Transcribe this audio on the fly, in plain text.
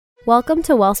Welcome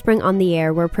to Wellspring on the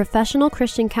Air, where professional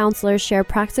Christian counselors share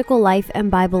practical life and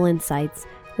Bible insights.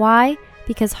 Why?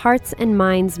 Because hearts and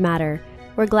minds matter.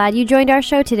 We're glad you joined our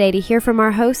show today to hear from our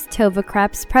host, Tova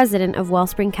Krebs, president of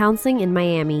Wellspring Counseling in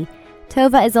Miami.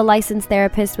 Tova is a licensed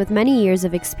therapist with many years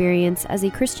of experience as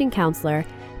a Christian counselor.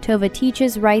 Tova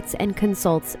teaches, writes, and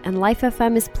consults, and Life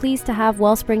FM is pleased to have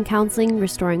Wellspring Counseling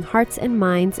restoring hearts and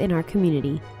minds in our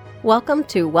community. Welcome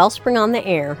to Wellspring on the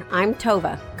Air. I'm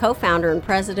Tova, co-founder and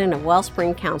president of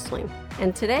Wellspring Counseling,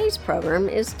 and today's program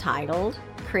is titled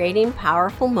Creating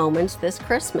Powerful Moments This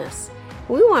Christmas.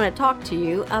 We want to talk to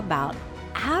you about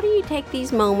how do you take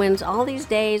these moments, all these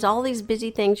days, all these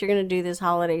busy things you're going to do this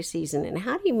holiday season, and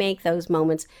how do you make those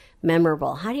moments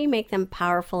memorable? How do you make them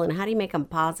powerful, and how do you make them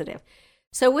positive?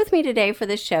 So with me today for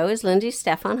this show is Lindsay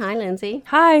Stefan. Hi, Lindsay.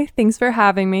 Hi, thanks for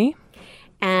having me.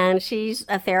 And she's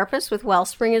a therapist with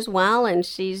Wellspring as well, and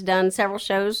she's done several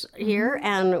shows here,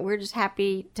 and we're just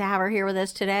happy to have her here with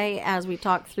us today as we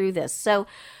talk through this. So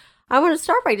I want to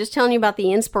start by just telling you about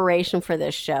the inspiration for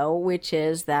this show, which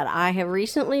is that I have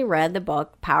recently read the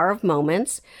book Power of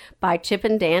Moments by Chip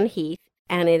and Dan Heath.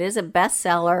 And it is a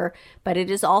bestseller, but it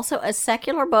is also a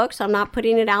secular book, so I'm not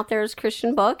putting it out there as a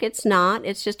Christian book. It's not.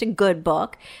 It's just a good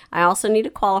book. I also need to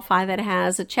qualify that it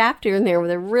has a chapter in there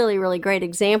with a really, really great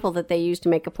example that they use to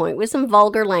make a point with some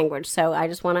vulgar language. So I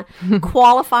just want to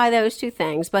qualify those two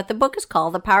things. But the book is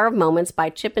called The Power of Moments by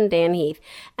Chip and Dan Heath,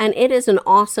 and it is an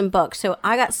awesome book. So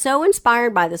I got so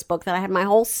inspired by this book that I had my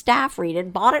whole staff read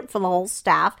it, bought it for the whole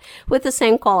staff with the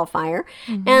same qualifier.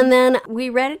 And then we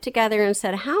read it together and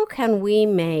said, how can we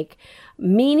make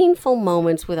meaningful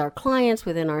moments with our clients,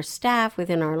 within our staff,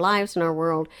 within our lives and our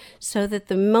world, so that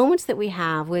the moments that we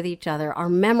have with each other are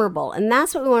memorable. And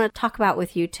that's what we want to talk about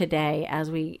with you today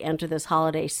as we enter this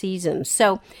holiday season.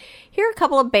 So here are a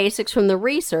couple of basics from the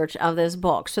research of this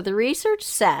book. So the research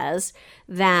says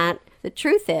that the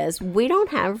truth is we don't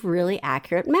have really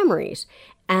accurate memories.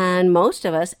 And most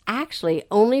of us actually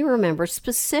only remember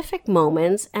specific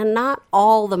moments and not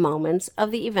all the moments of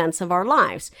the events of our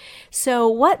lives. So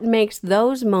what makes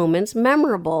those moments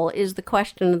memorable is the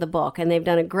question of the book. And they've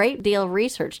done a great deal of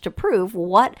research to prove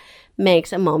what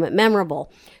makes a moment memorable.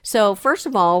 So first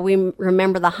of all, we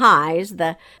remember the highs,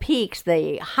 the peaks,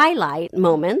 the highlight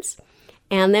moments.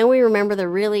 And then we remember the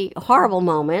really horrible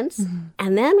moments,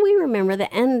 and then we remember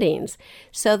the endings.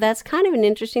 So that's kind of an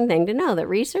interesting thing to know, that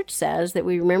research says that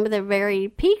we remember the very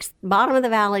peaks, bottom of the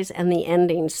valleys, and the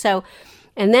endings. So,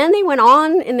 and then they went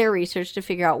on in their research to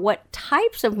figure out what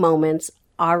types of moments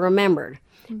are remembered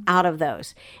out of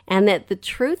those. And that the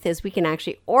truth is we can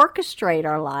actually orchestrate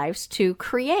our lives to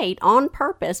create, on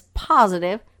purpose,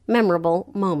 positive memorable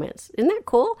moments. Isn't that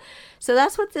cool? So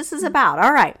that's what this is about.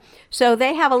 All right. So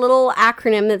they have a little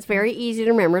acronym that's very easy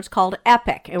to remember. It's called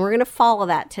EPIC. And we're going to follow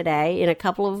that today in a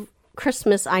couple of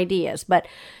Christmas ideas. But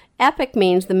EPIC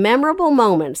means the memorable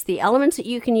moments, the elements that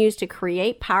you can use to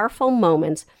create powerful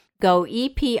moments. Go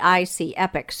EPIC,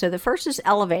 EPIC. So the first is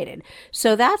elevated.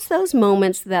 So that's those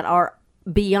moments that are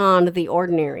beyond the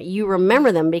ordinary. You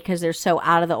remember them because they're so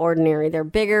out of the ordinary. They're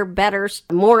bigger, better,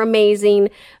 more amazing,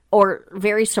 or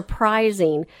very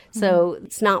surprising. So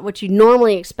it's not what you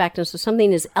normally expect. And so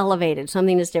something is elevated,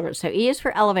 something is different. So E is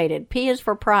for elevated, P is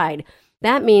for pride.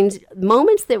 That means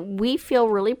moments that we feel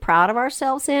really proud of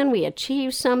ourselves in, we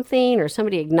achieve something or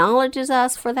somebody acknowledges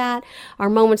us for that, are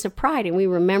moments of pride, and we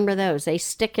remember those. They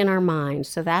stick in our minds.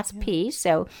 So that's P.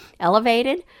 So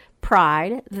elevated,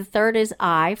 pride. The third is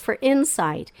I for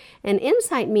insight. And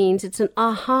insight means it's an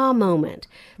aha moment.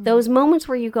 Those moments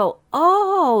where you go,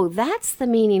 oh, that's the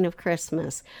meaning of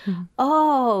Christmas.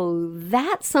 Oh,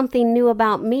 that's something new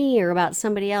about me or about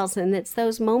somebody else. And it's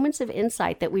those moments of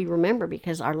insight that we remember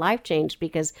because our life changed,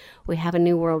 because we have a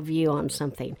new worldview on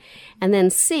something. And then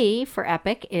C for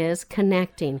epic is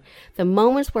connecting. The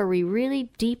moments where we really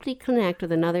deeply connect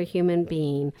with another human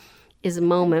being is a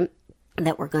moment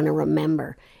that we're going to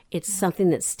remember. It's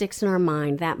something that sticks in our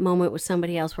mind, that moment with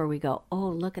somebody else where we go, oh,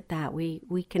 look at that. We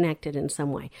connected in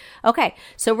some way. Okay,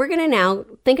 so we're going to now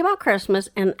think about Christmas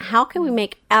and how can we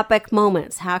make epic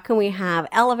moments? How can we have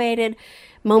elevated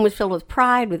moments filled with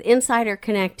pride, with insight or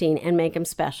connecting, and make them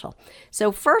special?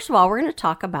 So first of all, we're going to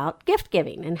talk about gift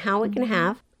giving and how we can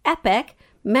have epic,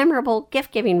 memorable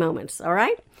gift giving moments, all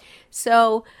right?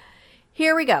 So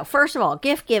here we go. First of all,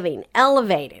 gift giving,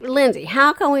 elevated. Lindsay,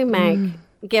 how can we make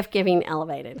gift giving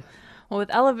elevated? Well, with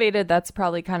elevated, that's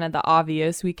probably kind of the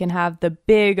obvious. We can have the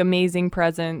big, amazing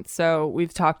present. So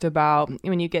we've talked about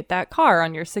when you get that car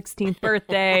on your 16th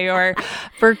birthday, or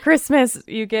for Christmas,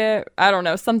 you get, I don't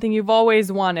know, something you've always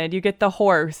wanted. You get the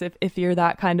horse if you're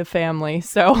that kind of family.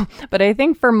 So, but I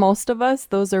think for most of us,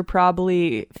 those are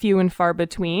probably few and far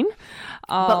between.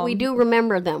 But we do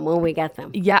remember them when we get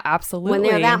them. Yeah, absolutely. When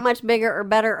they're that much bigger or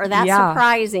better or that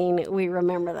surprising, we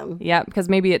remember them. Yeah, because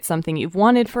maybe it's something you've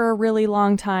wanted for a really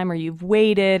long time, or you've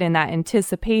waited, and that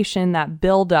anticipation, that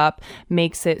buildup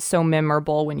makes it so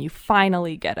memorable when you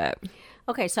finally get it.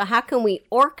 Okay, so how can we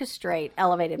orchestrate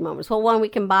elevated moments? Well, one, we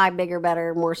can buy bigger,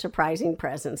 better, more surprising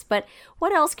presents. But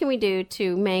what else can we do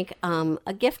to make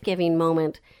a gift-giving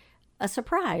moment a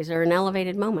surprise or an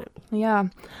elevated moment? Yeah,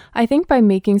 I think by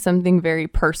making something very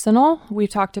personal, we've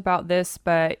talked about this,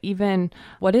 but even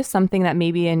what is something that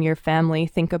maybe in your family,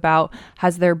 think about,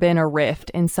 has there been a rift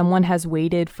and someone has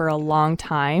waited for a long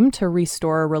time to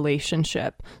restore a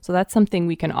relationship? So that's something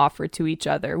we can offer to each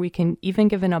other. We can even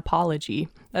give an apology.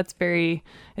 That's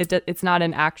it's not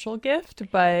an actual gift,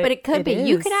 but it could be.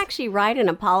 You could actually write an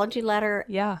apology letter,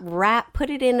 put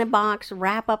it in a box,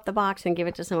 wrap up the box, and give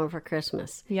it to someone for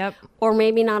Christmas. Yep. Or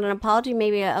maybe not an apology,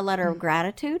 maybe a letter of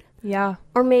gratitude. Yeah.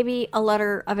 Or maybe a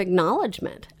letter of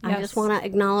acknowledgement. Yes. I just want to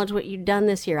acknowledge what you've done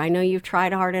this year. I know you've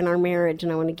tried hard in our marriage,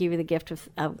 and I want to give you the gift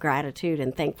of gratitude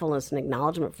and thankfulness and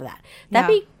acknowledgement for that.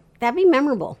 That'd be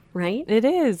memorable, right? It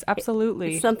is,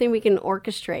 absolutely. It's something we can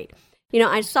orchestrate. You know,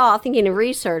 I saw, thinking of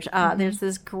research, there's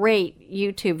this great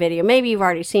YouTube video. Maybe you've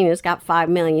already seen it. It's got 5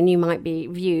 million. You might be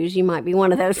views. You might be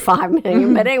one of those 5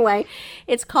 million. But anyway,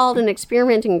 it's called An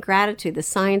Experiment in Gratitude, the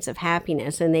Science of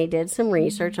Happiness. And they did some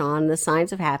research on the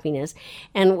science of happiness.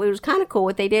 And it was kind of cool.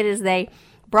 What they did is they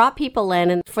brought people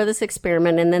in and for this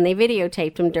experiment, and then they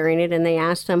videotaped them during it, and they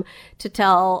asked them to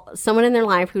tell someone in their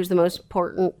life who's the most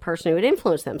important person who would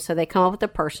influence them. So they come up with a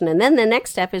person, and then the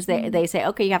next step is they say,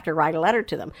 okay, you have to write a letter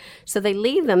to them. So they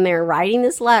leave them there writing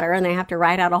this letter, and they have to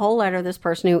write out a whole letter to this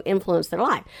person who influenced their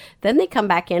life. Then they come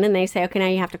back in and they say, okay, now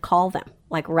you have to call them,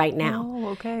 like right now. Oh,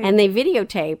 okay. And they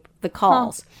videotape the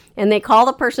calls. And they call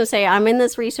the person and say, I'm in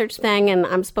this research thing and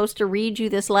I'm supposed to read you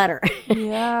this letter.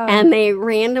 Yeah. And they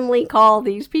randomly call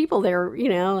these people. They're,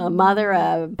 a mother,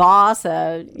 a boss,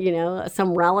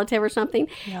 some relative or something.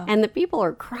 Yeah. And the people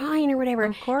are crying or whatever.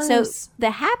 Of course. So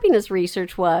the happiness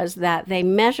research was that they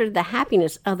measured the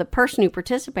happiness of the person who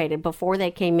participated before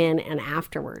they came in and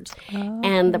afterwards. Oh.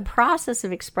 And the process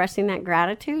of expressing that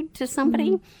gratitude to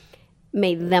somebody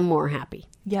made them more happy.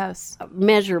 Yes.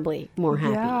 Measurably more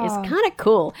happy. Yeah. It's kind of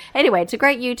cool. Anyway, it's a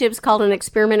great YouTube. It's called An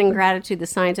Experiment in Gratitude, the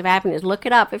Science of Happiness. Look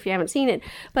it up if you haven't seen it.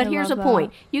 But here's a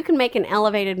point. You can make an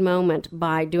elevated moment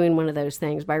by doing one of those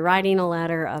things, by writing a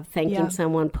letter of thanking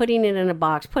someone, putting it in a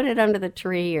box, put it under the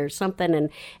tree or something,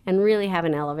 and really have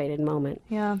an elevated moment.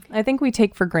 Yeah. I think we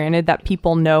take for granted that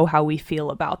people know how we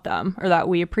feel about them, or that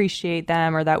we appreciate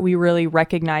them, or that we really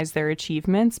recognize their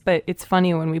achievements. But it's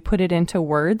funny when we put it into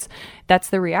words, that's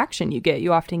the reaction you get.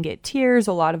 You often get tears,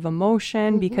 a lot of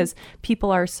emotion, because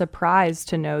people are surprised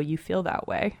to know you feel that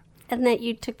way. And that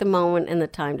you took the moment and the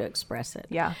time to express it.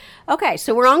 Yeah. Okay,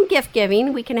 so we're on gift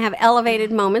giving. We can have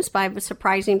elevated moments by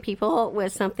surprising people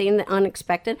with something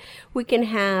unexpected. We can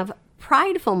have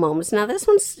prideful moments. Now, this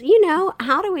one's,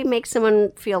 how do we make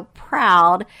someone feel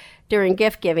proud during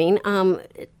gift giving?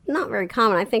 Not very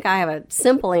common. I think I have a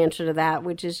simple answer to that,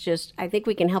 which is just, I think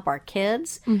we can help our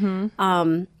kids.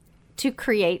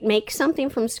 To make something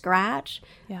from scratch.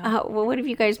 Yeah. What have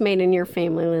you guys made in your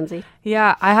family, Lindsay?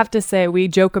 Yeah, I have to say, we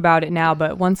joke about it now,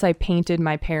 but once I painted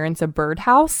my parents a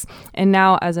birdhouse, and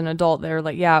now as an adult, they're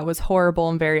like, yeah, it was horrible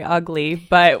and very ugly,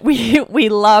 but we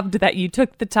loved that you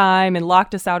took the time and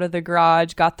locked us out of the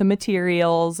garage, got the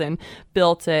materials, and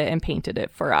built it and painted it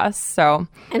for us. So.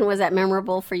 And was that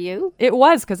memorable for you? It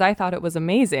was, because I thought it was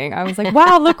amazing. I was like,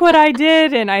 wow, look what I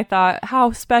did. And I thought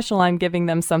how special, I'm giving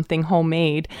them something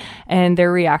homemade. And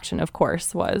their reaction, of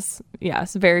course, was,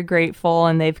 yes, very grateful.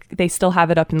 And they still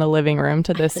have it up in the living room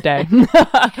to this day.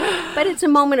 But it's a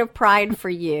moment of pride for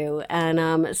you.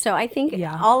 And so I think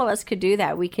all of us could do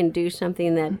that. We can do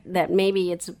something that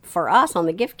maybe it's for us on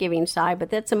the gift giving side, but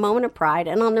that's a moment of pride.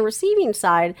 And on the receiving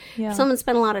side, if someone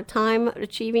spent a lot of time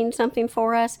achieving something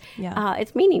for us,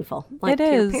 it's meaningful, like to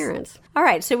your parents. All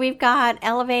right, so we've got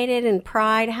elevated and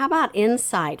pride. How about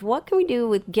insight? What can we do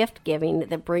with gift giving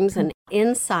that brings an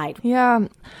insight. Yeah,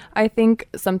 I think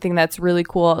something that's really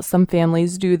cool, some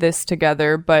families do this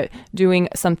together, but doing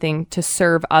something to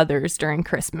serve others during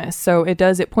Christmas. So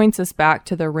it points us back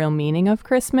to the real meaning of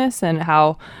Christmas and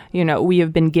how, we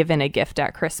have been given a gift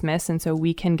at Christmas, and so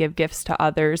we can give gifts to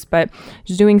others. But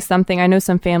just doing something, I know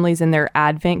some families in their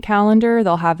Advent calendar,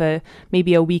 they'll have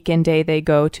maybe a weekend day they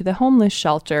go to the homeless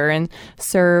shelter and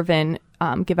serve and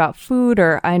give out food,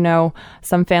 or I know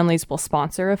some families will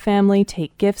sponsor a family,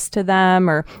 take gifts to them,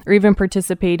 or even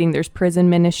participating. There's prison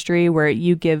ministry where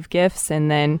you give gifts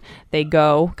and then they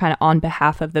go kind of on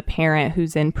behalf of the parent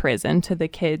who's in prison to the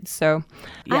kids. So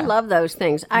yeah. I love those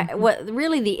things. What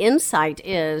really the insight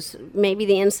is,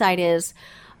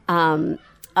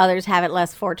 others have it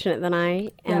less fortunate than I,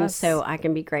 and Yes. so I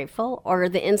can be grateful. Or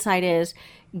the insight is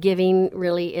giving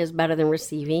really is better than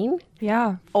receiving.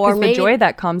 Yeah. Or Or the maybe- joy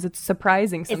that comes, it's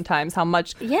surprising sometimes how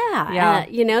much. Yeah.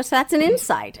 So that's an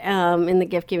insight in the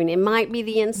gift giving. It might be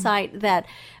the insight that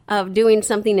of doing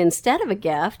something instead of a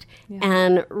gift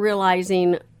and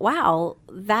realizing, wow,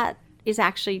 that is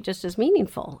actually just as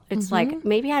meaningful. It's like,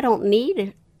 maybe I don't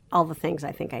need all the things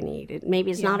I think I need.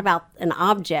 Maybe it's not about an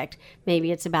object.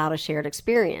 Maybe it's about a shared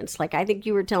experience. Like I think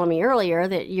you were telling me earlier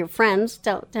that your friends,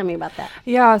 tell me about that.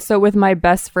 Yeah, so with my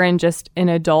best friend just in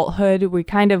adulthood,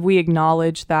 we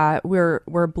acknowledge that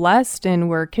we're blessed and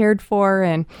we're cared for,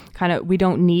 and we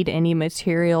don't need any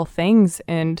material things.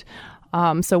 And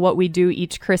so what we do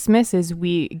each Christmas is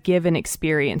we give an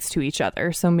experience to each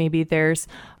other. So maybe there's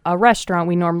a restaurant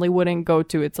we normally wouldn't go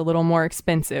to. It's a little more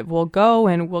expensive. We'll go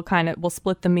and we'll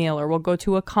split the meal, or we'll go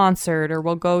to a concert, or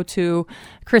we'll go to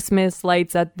Christmas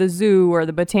lights at the zoo or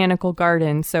the botanical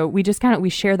garden. So we just we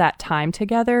share that time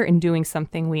together and doing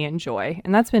something we enjoy.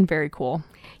 And that's been very cool.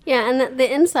 Yeah, and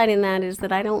the insight in that is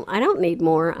that I don't need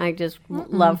more. I just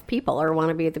love people, or want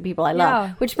to be with the people I love.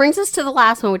 Yeah. Which brings us to the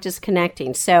last one, which is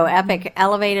connecting. So epic,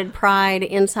 elevated pride,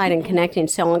 insight, and connecting.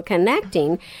 So on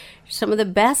connecting, some of the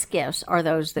best gifts are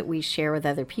those that we share with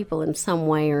other people in some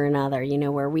way or another,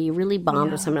 where we really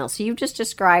bond with someone else. So you've just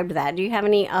described that. Do you have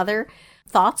any other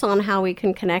thoughts on how we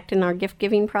can connect in our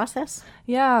gift-giving process?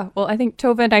 Yeah, well, I think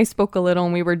Tova and I spoke a little,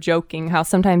 and we were joking how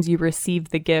sometimes you receive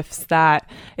the gifts that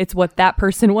it's what that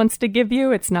person wants to give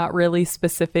you. It's not really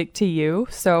specific to you.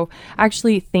 So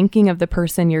actually thinking of the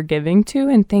person you're giving to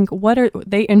and think, what are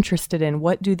they interested in?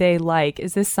 What do they like?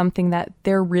 Is this something that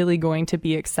they're really going to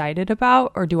be excited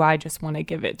about, or do I just want to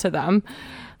give it to them?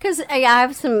 Because I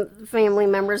have some family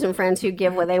members and friends who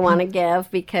give what they want to give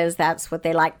because that's what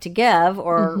they like to give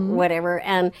or whatever.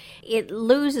 And it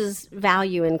loses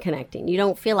value in connecting. You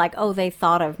don't feel like, oh, they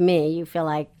thought of me. You feel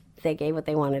like they gave what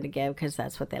they wanted to give because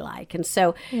that's what they like. And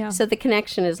so the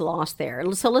connection is lost there.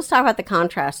 So let's talk about the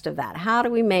contrast of that. How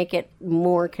do we make it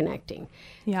more connecting?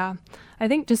 Yeah, I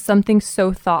think just something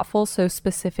so thoughtful, so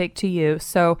specific to you.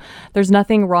 So there's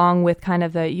nothing wrong with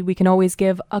we can always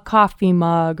give a coffee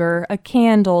mug or a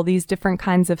candle, these different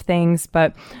kinds of things.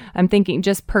 But I'm thinking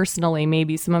just personally,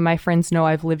 maybe some of my friends know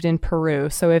I've lived in Peru.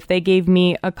 So if they gave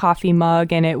me a coffee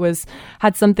mug and it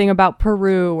had something about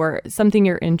Peru or something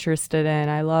you're interested in,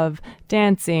 I love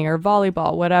dancing or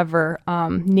volleyball, whatever,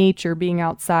 nature, being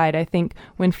outside. I think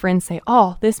when friends say,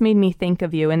 oh, this made me think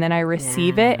of you, and then I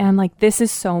receive it and I'm like, this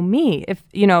is so me.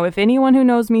 If anyone who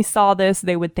knows me saw this,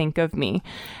 they would think of me.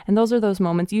 And those are those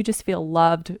moments you just feel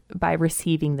loved by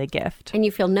receiving the gift. And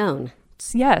you feel known.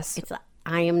 Yes. It's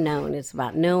I am known. It's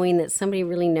about knowing that somebody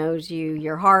really knows you,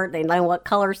 your heart. They know what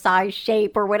color, size,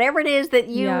 shape, or whatever it is that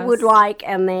you would like,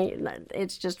 and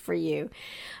it's just for you.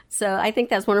 So I think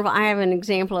that's wonderful. I have an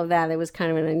example of that. It was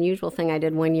kind of an unusual thing I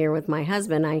did one year with my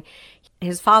husband.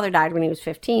 His father died when he was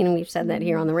 15, and we've said that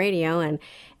here on the radio.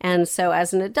 And so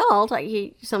as an adult,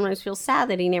 he sometimes feels sad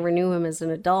that he never knew him as an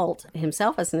adult,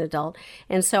 himself as an adult.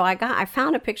 And so I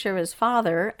found a picture of his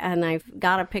father, and I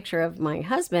got a picture of my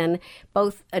husband,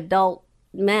 both adult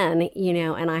men,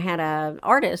 and I had an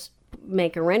artist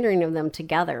make a rendering of them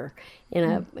together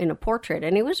in a portrait,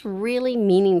 and it was really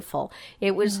meaningful.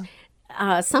 It was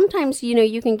sometimes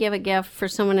you can give a gift for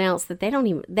someone else that they don't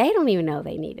even know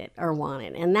they need it or want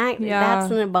it, and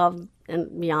that's an above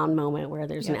and beyond moment where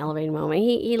there's an elevated moment.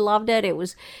 He loved it. It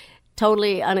was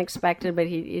totally unexpected, but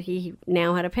he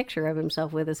now had a picture of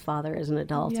himself with his father as an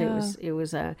adult.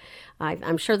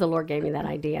 I'm sure the Lord gave me that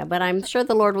idea, but I'm sure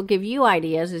the Lord will give you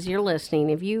ideas as you're listening.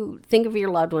 If you think of your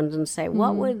loved ones and say,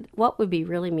 what would be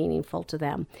really meaningful to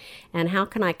them, and how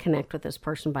can I connect with this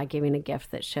person by giving a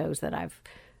gift that shows that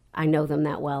I know them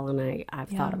that well, and I've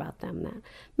thought about them. That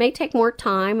may take more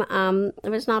time.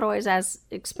 It's not always as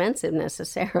expensive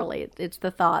necessarily. It's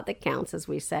the thought that counts, as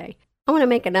we say. I want to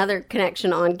make another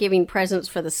connection on giving presents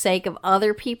for the sake of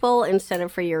other people instead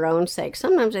of for your own sake.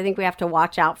 Sometimes I think we have to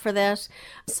watch out for this.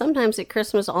 Sometimes at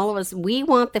Christmas, all of us, we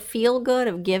want the feel good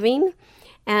of giving,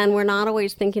 and we're not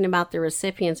always thinking about the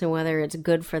recipients and whether it's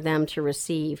good for them to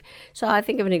receive. So I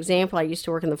think of an example. I used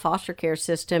to work in the foster care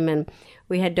system, and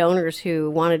we had donors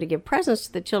who wanted to give presents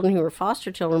to the children who were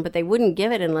foster children, but they wouldn't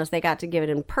give it unless they got to give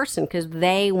it in person because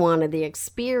they wanted the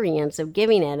experience of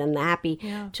giving it and the happy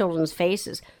children's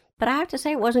faces. But I have to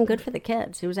say it wasn't good for the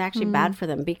kids. It was actually bad for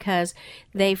them because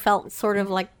they felt sort of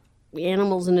like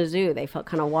animals in a zoo. They felt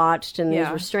kind of watched, and these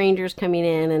were strangers coming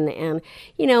in, and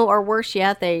or worse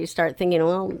yet, they start thinking,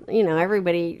 well,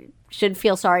 everybody should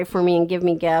feel sorry for me and give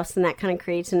me gifts, and that kind of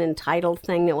creates an entitled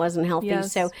thing that wasn't healthy.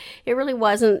 Yes. So it really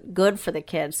wasn't good for the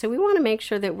kids. So we want to make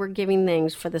sure that we're giving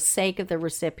things for the sake of the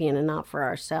recipient and not for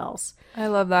ourselves. I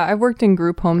love that. I've worked in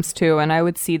group homes too, and I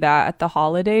would see that at the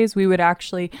holidays. We would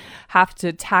actually have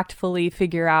to tactfully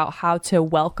figure out how to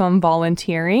welcome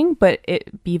volunteering, but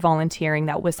it be volunteering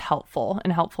that was helpful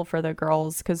for the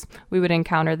girls, because we would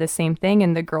encounter the same thing,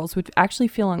 and the girls would actually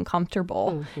feel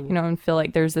uncomfortable, and feel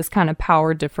like there's this kind of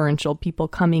power differential, people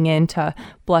coming in to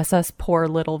bless us poor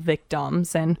little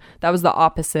victims. And that was the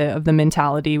opposite of the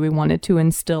mentality we wanted to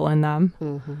instill in them.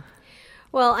 Mm-hmm.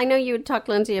 Well, I know you had talked,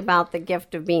 Lindsay, about the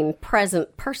gift of being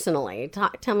present personally.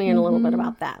 Tell me a little bit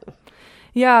about that.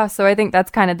 Yeah, so I think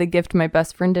that's kind of the gift my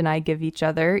best friend and I give each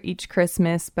other each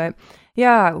Christmas. But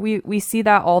yeah, we see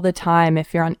that all the time.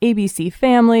 If you're on ABC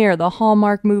Family or the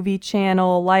Hallmark Movie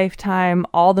Channel, Lifetime,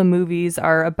 all the movies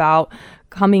are about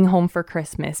coming home for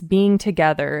Christmas, being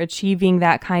together, achieving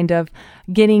that kind of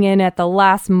getting in at the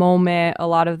last moment. A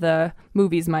lot of the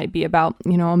movies might be about,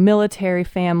 a military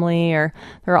family, or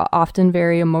they're often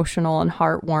very emotional and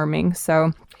heartwarming.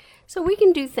 So we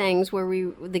can do things where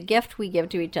the gift we give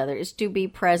to each other is to be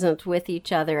present with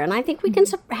each other. And I think we can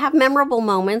have memorable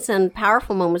moments and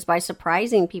powerful moments by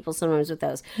surprising people sometimes with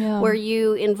those, where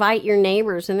you invite your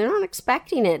neighbors and they're not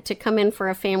expecting it to come in for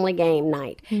a family game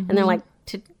night. And they're like,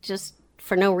 to just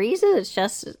for no reason. It's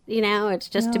just, it's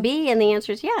just to be. And the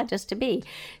answer is, just to be.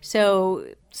 So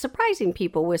surprising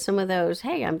people with some of those,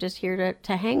 hey, I'm just here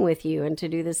to hang with you and to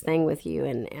do this thing with you,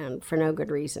 and for no good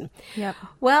reason. Yep.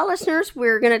 Well, listeners,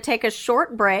 we're going to take a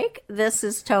short break. This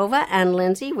is Tova and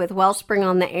Lindsay with Wellspring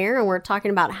on the Air, and we're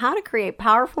talking about how to create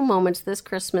powerful moments this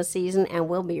Christmas season, and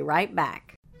we'll be right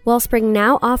back. Wellspring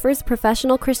now offers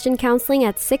professional Christian counseling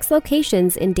at 6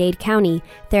 locations in Dade County.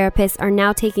 Therapists are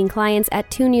now taking clients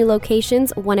at 2 new locations,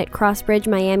 one at Crossbridge,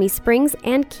 Miami Springs,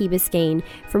 and Key Biscayne.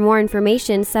 For more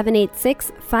information,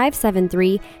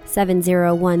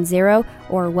 786-573-7010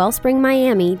 or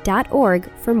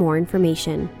wellspringmiami.org for more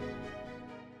information.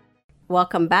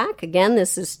 Welcome back. Again,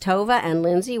 this is Tova and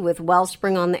Lindsay with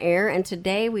Wellspring on the Air, and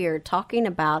today we are talking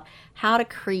about how to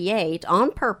create, on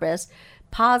purpose,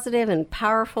 positive and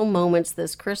powerful moments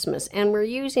this Christmas. And we're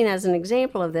using as an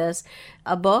example of this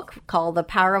a book called The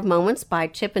Power of Moments by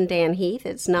Chip and Dan Heath.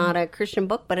 It's not a Christian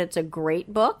book, but it's a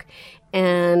great book.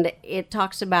 And it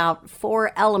talks about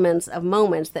 4 elements of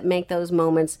moments that make those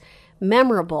moments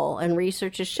memorable. And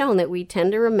research has shown that we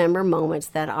tend to remember moments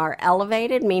that are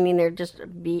elevated, meaning they're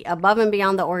just be above and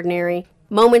beyond the ordinary.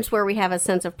 Moments where we have a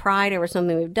sense of pride over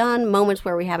something we've done, moments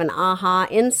where we have an aha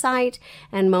insight,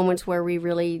 and moments where we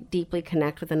really deeply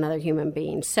connect with another human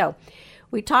being. So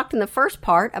we talked in the first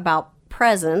part about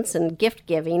presents and gift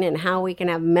giving and how we can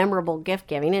have memorable gift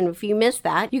giving. And if you missed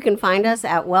that, you can find us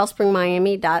at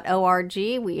wellspringmiami.org.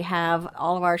 We have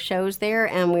all of our shows there,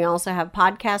 and we also have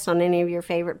podcasts on any of your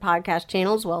favorite podcast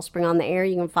channels. Wellspring on the Air,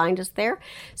 you can find us there.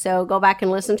 So go back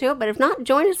and listen to it. But if not,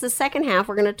 join us the second half.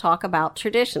 We're going to talk about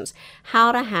traditions,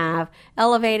 how to have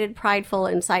elevated, prideful,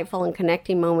 insightful, and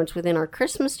connecting moments within our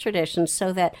Christmas traditions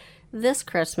so that this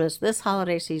Christmas, this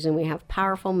holiday season, we have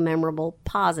powerful, memorable,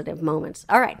 positive moments.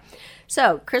 All right.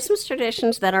 So, Christmas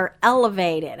traditions that are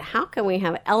elevated. How can we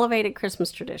have elevated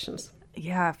Christmas traditions?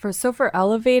 Yeah, for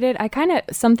elevated,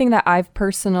 something that I've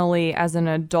personally as an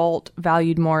adult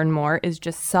valued more and more is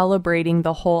just celebrating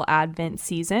the whole Advent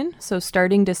season. So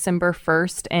starting December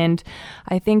 1st, and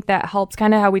I think that helps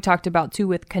kind of how we talked about too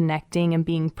with connecting and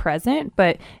being present,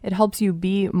 but it helps you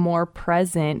be more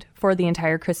present for the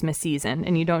entire Christmas season.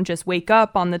 And you don't just wake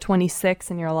up on the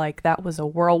 26th and you're like, that was a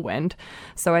whirlwind.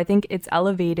 So I think it's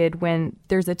elevated when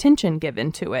there's attention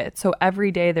given to it. So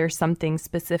every day there's something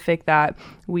specific that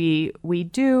we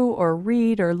do or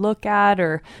read or look at,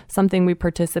 or something we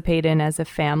participate in as a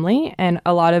family. And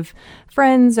a lot of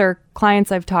friends or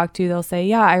clients I've talked to, they'll say,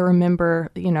 yeah, I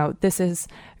remember, this is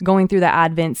going through the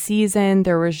Advent season.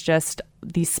 There was just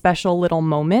these special little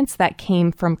moments that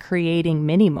came from creating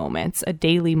mini moments, a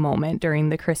daily moment during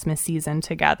the Christmas season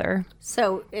together.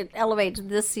 So it elevates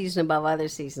this season above other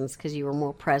seasons because you were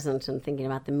more present and thinking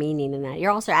about the meaning in that.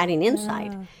 You're also adding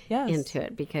insight into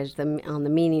it because on the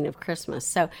meaning of Christmas.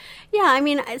 So, yeah, I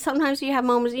mean, sometimes you have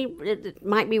moments, it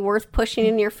might be worth pushing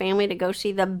in your family to go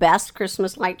see the best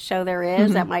Christmas light show there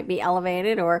is. That might be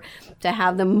elevated, or to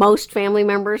have the most family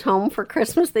members home for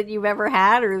Christmas that you've ever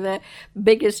had, or the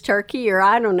biggest turkey, or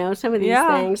I don't know, some of these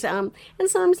things. And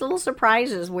sometimes little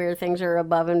surprises where things are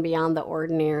above and beyond the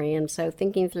ordinary. And so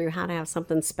thinking through how to have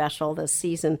something special this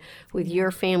season with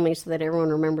your family so that everyone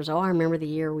remembers, oh, I remember the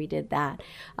year we did that.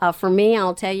 For me,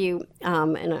 I'll tell you,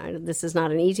 this is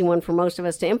not an easy one for most of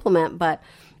us to implement, but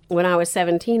when I was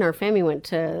 17, our family went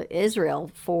to Israel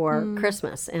for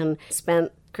Christmas and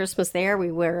spent Christmas there.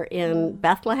 We were in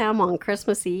Bethlehem on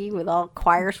Christmas Eve with all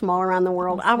choirs from all around the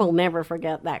world. I will never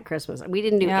forget that Christmas. We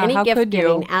didn't do any gift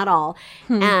giving at all.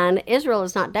 And Israel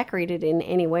is not decorated in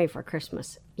any way for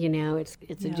Christmas. You know,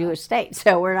 it's a Jewish state,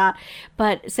 so we're not.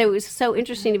 But so it was so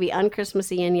interesting to be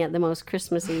un-Christmassy and yet the most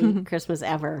Christmassy Christmas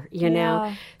ever, you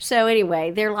know. So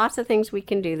anyway, there are lots of things we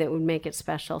can do that would make it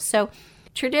special. So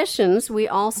traditions, we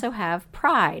also have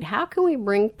pride. How can we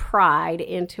bring pride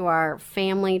into our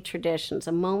family traditions?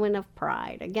 A moment of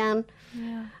pride. Again,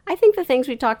 I think the things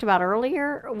we talked about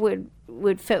earlier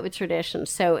would fit with traditions.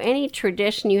 So any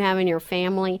tradition you have in your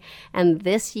family, and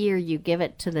this year you give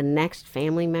it to the next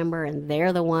family member, and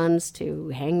they're the ones to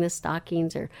hang the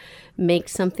stockings or make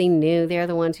something new. They're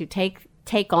the ones who take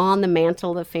on the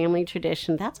mantle of family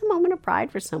tradition. That's a moment of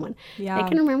pride for someone. They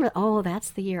can remember, oh, that's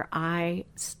the year I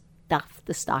stuffed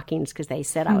the stockings because they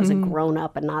said I was a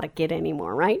grown-up and not a kid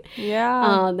anymore, right?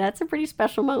 That's a pretty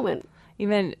special moment.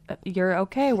 Even you're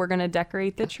okay, we're going to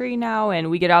decorate the tree now,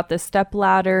 and we get out the step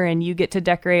ladder and you get to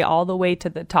decorate all the way to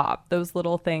the top. Those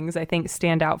little things, I think,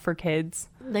 stand out for kids.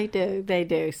 They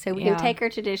do. So we can take our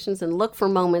traditions and look for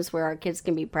moments where our kids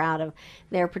can be proud of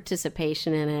their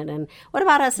participation in it. And what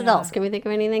about us adults? Can we think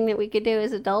of anything that we could do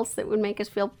as adults that would make us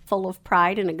feel full of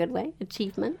pride in a good way,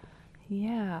 achievement?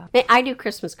 Yeah. I do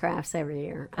Christmas crafts every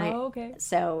year. Okay.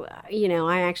 So,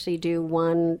 I actually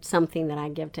do something that I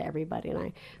give to everybody, and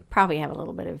I probably have a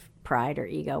little bit of pride or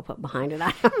ego put behind it.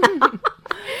 I don't know.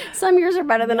 Some years are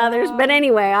better than others. But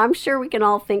anyway, I'm sure we can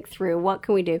all think through what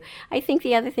can we do. I think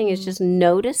the other thing is just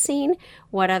noticing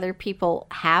what other people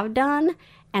have done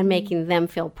and making them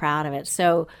feel proud of it.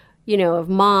 So, if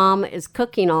mom is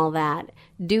cooking all that,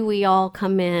 do we all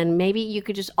come in? Maybe you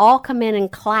could just all come in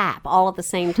and clap all at the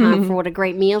same time for what a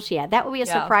great meal she had. That would be a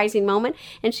surprising moment,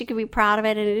 and she could be proud of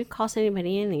it, and it didn't cost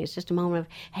anybody anything. It's just a moment of,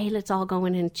 hey, let's all go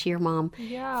in and cheer mom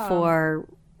for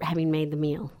having made the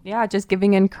meal. Yeah, just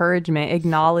giving encouragement,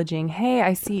 acknowledging, hey,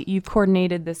 I see you've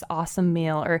coordinated this awesome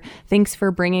meal, or thanks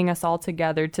for bringing us all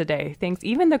together today. Thanks.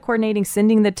 Even the coordinating,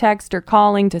 sending the text or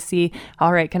calling to see,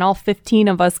 all right, can all 15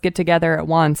 of us get together at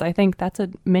once? I think that's a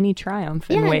mini triumph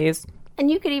in ways. And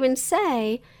you could even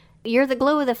say, you're the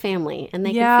glue of the family, and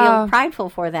they can feel prideful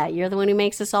for that. You're the one who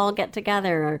makes us all get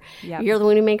together, or you're the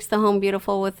one who makes the home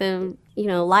beautiful with the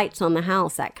lights on the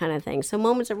house, that kind of thing. So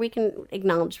moments that we can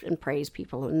acknowledge and praise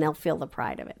people, and they'll feel the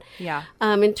pride of it.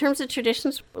 In terms of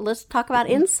traditions, let's talk about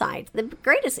insight. The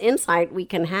greatest insight we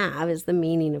can have is the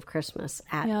meaning of Christmas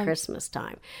at Christmas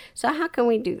time. So how can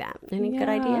we do that? Any good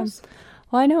ideas?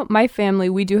 Well, I know my family,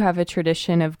 we do have a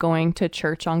tradition of going to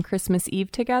church on Christmas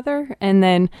Eve together. And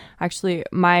then actually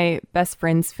my best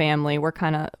friend's family, we're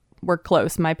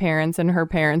close. My parents and her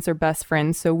parents are best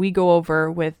friends. So we go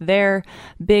over with their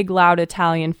big, loud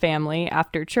Italian family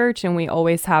after church, and we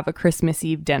always have a Christmas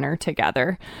Eve dinner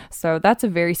together. So that's a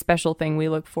very special thing we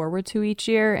look forward to each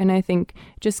year. And I think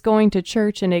just going to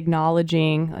church and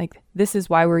acknowledging, like, this is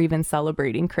why we're even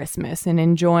celebrating Christmas and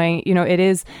enjoying,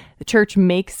 the church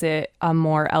makes it a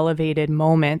more elevated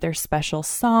moment. There's special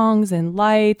songs and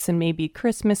lights and maybe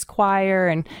Christmas choir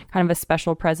and kind of a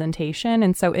special presentation.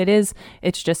 And so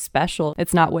it's just special.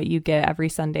 It's not what you get every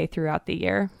Sunday throughout the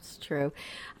year. It's true.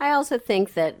 I also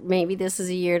think that maybe this is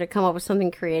a year to come up with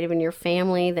something creative in your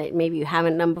family that maybe you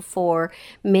haven't done before.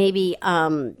 Maybe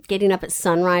getting up at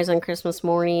sunrise on Christmas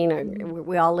morning. Or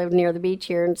we all live near the beach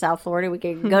here in South Florida. We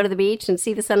could go to the beach and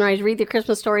see the sunrise, read the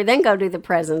Christmas story, then go do the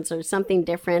presents or something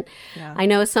different. I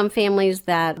know some families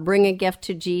that bring a gift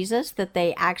to Jesus that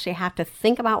they actually have to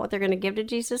think about what they're going to give to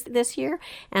Jesus this year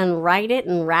and write it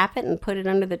and wrap it and put it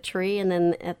under the tree. And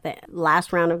then at the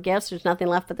last round of gifts, there's nothing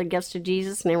left but the gifts to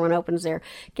Jesus, and everyone opens their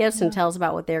gifts and tells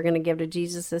about what they're going to give to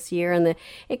Jesus this year. And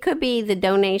it could be the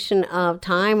donation of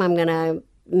time. I'm going to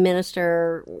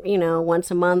minister,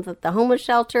 once a month at the homeless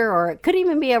shelter, or it could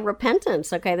even be a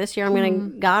repentance. Okay, this year I'm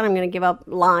going to give up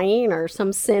lying or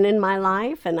some sin in my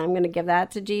life, and I'm going to give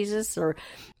that to Jesus. Or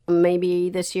maybe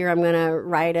this year I'm going to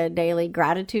write a daily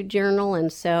gratitude journal.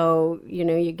 And so,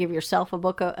 you give yourself a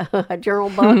book, a journal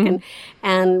book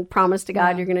and promise to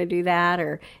God you're going to do that.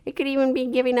 Or it could even be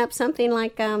giving up something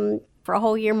like, for a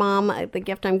whole year, Mom, the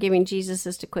gift I'm giving Jesus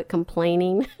is to quit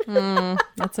complaining.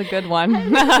 That's a good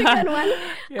one. That's a good one.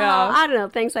 Yeah. I don't know,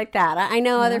 things like that. I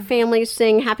know other families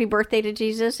sing happy birthday to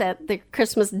Jesus at the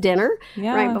Christmas dinner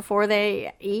right before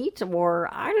they eat. Or,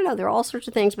 I don't know, there are all sorts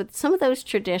of things. But some of those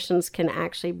traditions can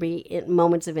actually be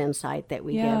moments of insight that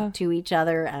we give to each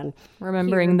other. And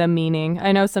remembering the meaning.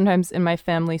 I know sometimes in my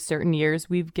family, certain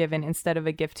years, we've given, instead of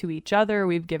a gift to each other,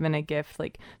 we've given a gift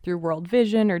like through World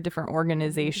Vision or different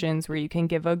organizations where you can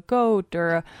give a goat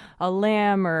or a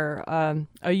lamb or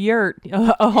a yurt,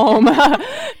 a home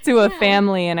to a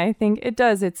family. And I think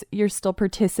you're still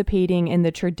participating in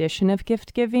the tradition of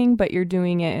gift giving, but you're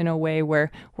doing it in a way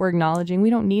where we're acknowledging we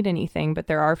don't need anything, but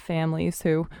there are families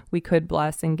who we could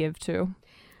bless and give to.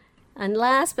 And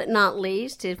last but not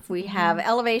least, if we have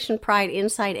elevation, pride,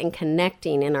 insight, and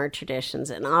connecting in our traditions.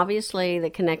 And obviously the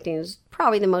connecting is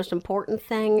probably the most important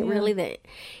thing, really,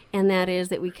 and that is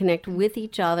that we connect with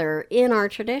each other in our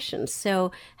traditions.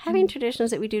 So having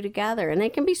traditions that we do together, and they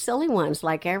can be silly ones,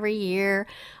 like every year,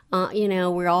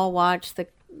 we all watch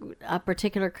a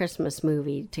particular Christmas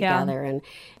movie together. And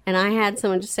I had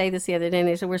someone just say this the other day, and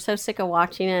they said, we're so sick of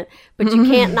watching it, but you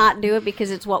can't not do it because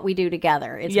it's what we do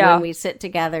together. It's when we sit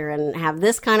together and have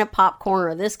this kind of popcorn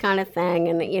or this kind of thing,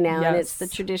 and and it's the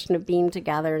tradition of being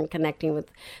together and connecting with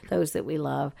those that we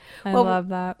love. I love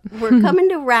that. We're coming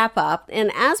to wrap up,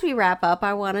 and as we wrap up,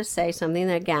 I want to say something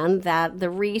again, that the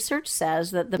research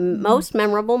says that the most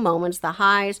memorable moments, the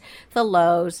highs, the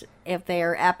lows, if they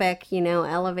are epic,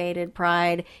 elevated,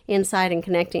 pride, insight, and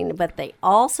connecting. But they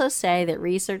also say that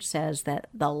research says that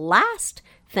the last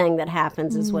thing that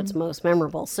happens is what's most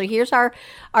memorable. So here's our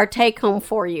take home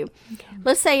for you. Okay.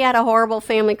 Let's say you had a horrible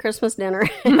family Christmas dinner.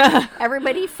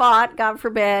 Everybody fought, God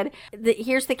forbid.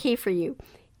 Here's the key for you.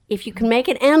 If you can make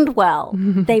it end well,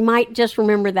 they might just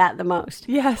remember that the most.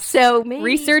 Yes. So maybe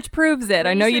research proves it.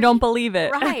 I know you don't believe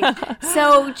it. Right.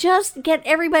 So just get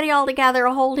everybody all together,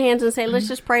 hold hands, and say, let's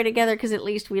just pray together because at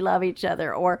least we love each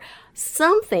other. Or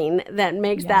something that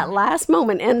makes that last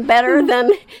moment end better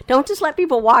than, don't just let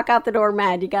people walk out the door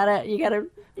mad. You gotta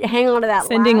hang on to that.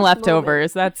 Sending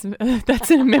leftovers. Moment. That's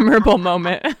a memorable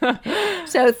moment.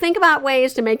 So think about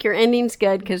ways to make your endings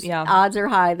good, because odds are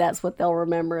high that's what they'll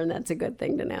remember, and that's a good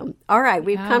thing to know. All right,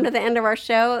 we've come to the end of our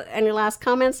show. Any last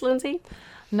comments, Lindsay?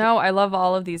 No, I love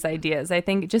all of these ideas. I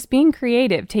think just being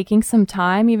creative, taking some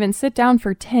time, even sit down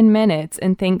for 10 minutes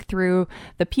and think through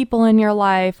the people in your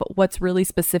life, what's really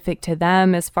specific to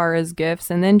them as far as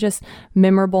gifts, and then just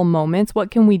memorable moments.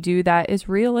 What can we do that is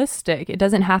realistic? It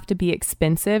doesn't have to be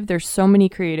expensive. There's so many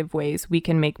creative ways we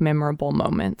can make memorable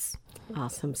moments.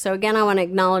 Awesome. So again, I want to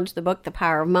acknowledge the book, The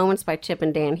Power of Moments by Chip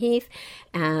and Dan Heath.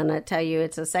 And I tell you,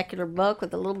 it's a secular book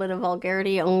with a little bit of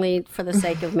vulgarity, only for the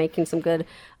sake of making some good,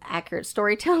 accurate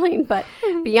storytelling. But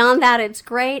beyond that, it's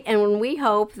great. And when we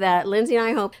hope that, Lindsay and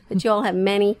I hope that you all have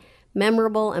many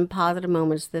memorable and positive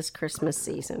moments this Christmas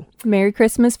season. Merry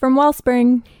Christmas from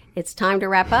Wellspring. It's time to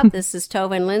wrap up. This is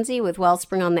Tova and Lindsay with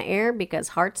Wellspring on the Air, because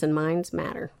hearts and minds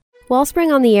matter.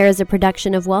 Wellspring on the Air is a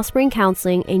production of Wellspring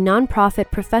Counseling, a nonprofit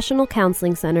professional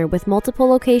counseling center with multiple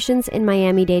locations in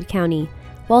Miami-Dade County.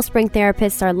 Wellspring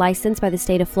therapists are licensed by the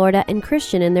state of Florida and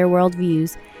Christian in their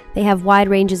worldviews. They have wide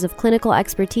ranges of clinical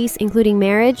expertise, including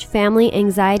marriage, family,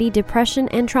 anxiety, depression,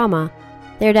 and trauma.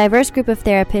 Their diverse group of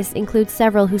therapists includes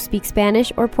several who speak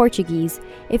Spanish or Portuguese.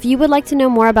 If you would like to know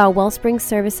more about Wellspring's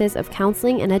services of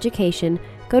counseling and education,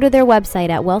 go to their website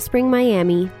at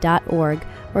wellspringmiami.org.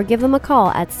 or give them a call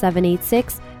at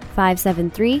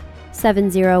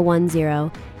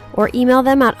 786-573-7010, or email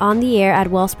them at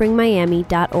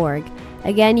ontheair@wellspringmiami.org.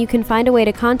 Again, you can find a way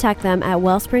to contact them at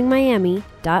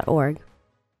wellspringmiami.org.